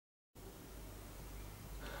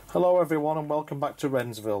Hello everyone and welcome back to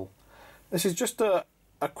Wrensville. This is just a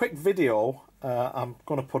quick video I'm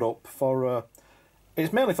going to put up for,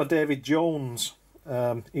 it's mainly for David Jones.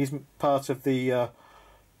 He's part of the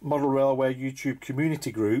Model Railway YouTube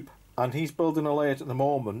community group, and he's building a lathe at the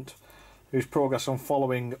moment whose progress I'm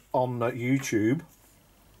following on YouTube,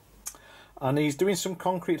 and he's doing some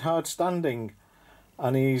concrete hard standing,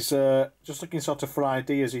 and he's just looking sort of for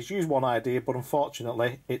ideas. He's used one idea, but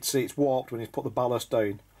unfortunately it's warped when he's put the ballast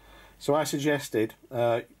down. So I suggested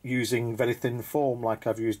using very thin foam like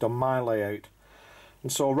I've used on my layout.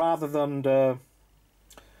 And so rather than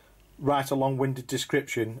write a long-winded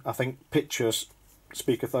description, I think pictures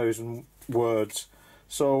speak 1,000 words.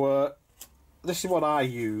 So this is what I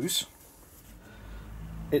use.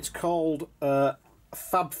 It's called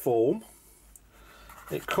fab foam.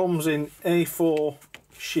 It comes in A4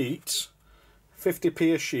 sheets,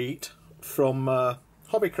 50p a sheet, from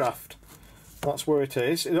Hobbycraft. That's where it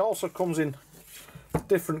is. It also comes in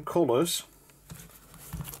different colours.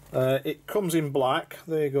 It comes in black.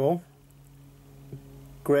 There you go.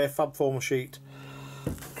 Grey fab foam sheet.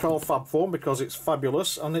 Called fab foam because it's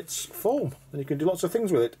fabulous and it's foam, and you can do lots of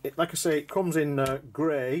things with it. Like I say, it comes in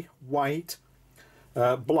grey, white,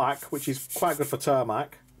 black, which is quite good for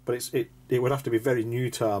tarmac, but it would have to be very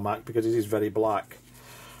new tarmac because it is very black.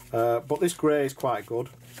 But this grey is quite good.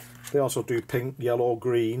 They also do pink, yellow,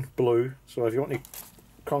 green, blue. So if you want any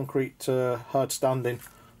concrete hard standing,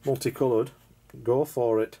 multicoloured, go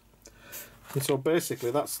for it. And so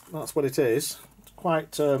basically that's what it is. It's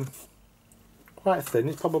quite thin.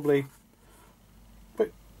 It's probably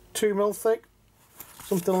 2 mil thick,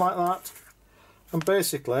 something like that. And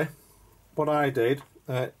basically, what I did,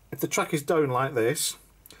 if the track is down like this,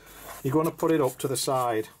 you're going to put it up to the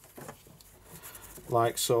side,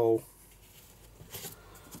 like so.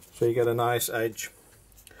 So you get a nice edge.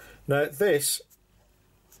 Now this,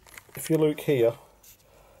 if you look here,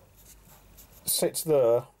 sits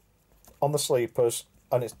there on the sleepers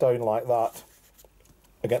and it's down like that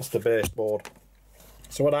against the baseboard.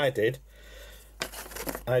 So what I did,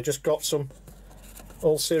 I just got some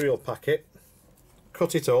old cereal packet,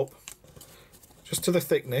 cut it up just to the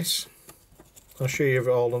thickness. I'm sure you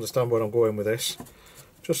all understand where I'm going with this.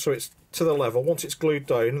 Just so it's to the level. Once it's glued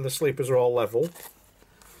down and the sleepers are all level,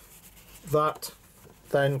 that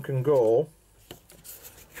then can go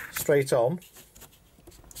straight on,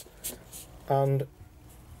 and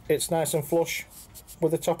it's nice and flush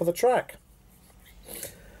with the top of the track.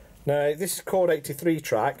 Now this is code 83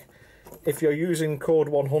 track. If you're using code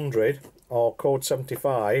 100 or code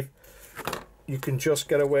 75, you can just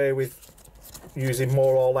get away with using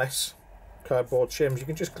more or less cardboard shims. You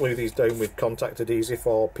can just glue these down with contact adhesive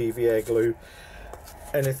or PVA glue,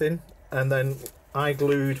 anything. And then I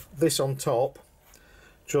glued this on top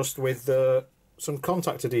just with some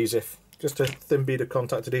contact adhesive, just a thin bead of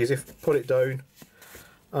contact adhesive, put it down,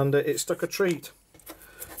 and it stuck a treat.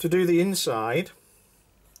 To do the inside,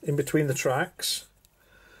 in between the tracks,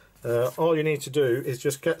 all you need to do is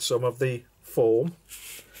just get some of the foam.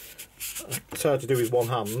 It's hard to do with one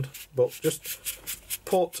hand, but just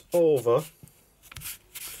put over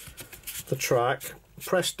the track,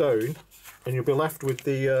 press down, and you'll be left with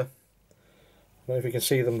the I don't know if you can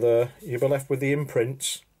see them there, you'll be left with the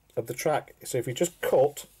imprints of the track. So if you just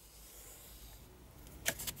cut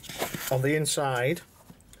on the inside,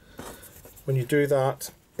 when you do that,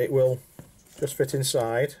 it will just fit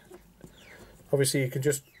inside. Obviously you can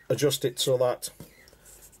just adjust it so that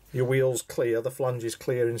your wheel's clear, the flange is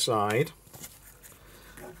clear inside,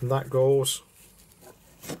 and that goes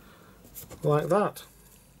like that.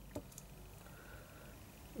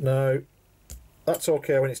 Now that's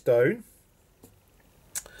okay when it's down.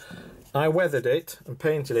 I weathered it and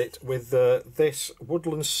painted it with this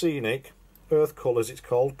Woodland Scenic Earth Colours, it's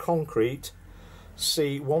called, Concrete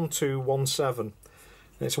C1217. And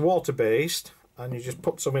it's water based, and you just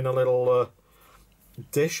put some in a little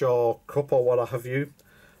dish or cup or what have you,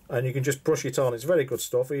 and you can just brush it on. It's very good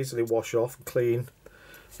stuff, easily wash off and clean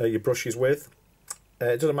your brushes with.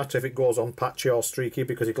 It doesn't matter if it goes on patchy or streaky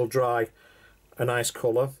because it'll dry a nice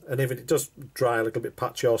colour, and if it does dry a little bit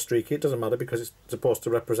patchy or streaky, it doesn't matter because it's supposed to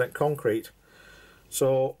represent concrete.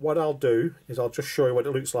 So what I'll do is I'll just show you what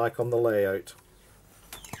it looks like on the layout.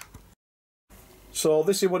 So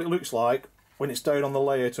this is what it looks like when it's down on the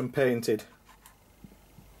layout and painted.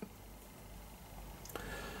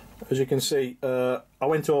 As you can see, I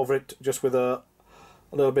went over it just with a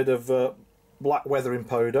little bit of black weathering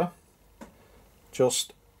powder,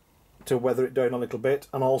 just to weather it down a little bit,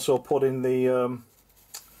 and also put in the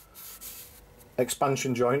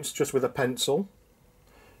expansion joints just with a pencil.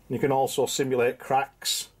 You can also simulate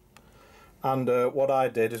cracks And what I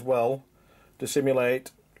did as well, to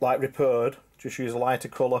simulate like repaired, just use a lighter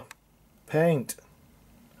colour paint.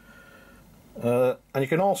 And you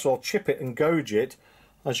can also chip it and gouge it,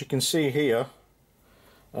 as you can see here.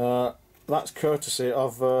 That's courtesy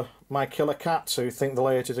of my killer cats, who think the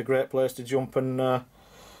layout is a great place to jump and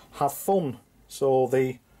have fun. So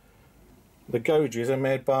the gouges are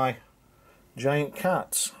made by giant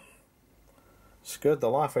cats. Scared the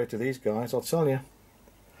life out of these guys, I'll tell you.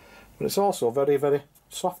 But it's also very, very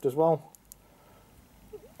soft as well.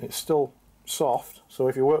 It's still soft, so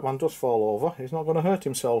if your workman does fall over, he's not going to hurt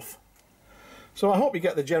himself. So I hope you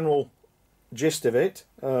get the general gist of it.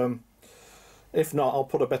 If not, I'll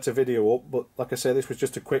put a better video up, but like I say, this was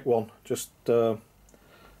just a quick one. Just, as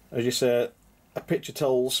you say, a picture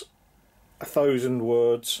tells 1,000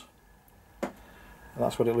 words. And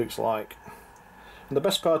that's what it looks like. And the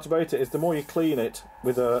best part about it is the more you clean it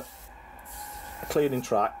with a cleaning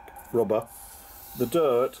track rubber, the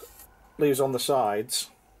dirt leaves on the sides,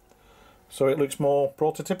 so it looks more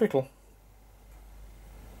prototypical.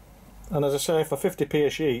 And as I say, for 50p a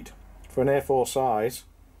sheet for an A4 size,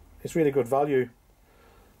 it's really good value.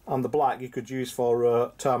 And the black you could use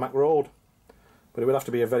for tarmac road, but it would have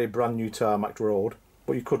to be a very brand new tarmac road,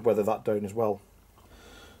 but you could weather that down as well.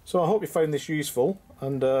 So I hope you found this useful,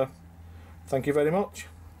 and thank you very much.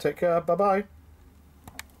 Take care, bye bye.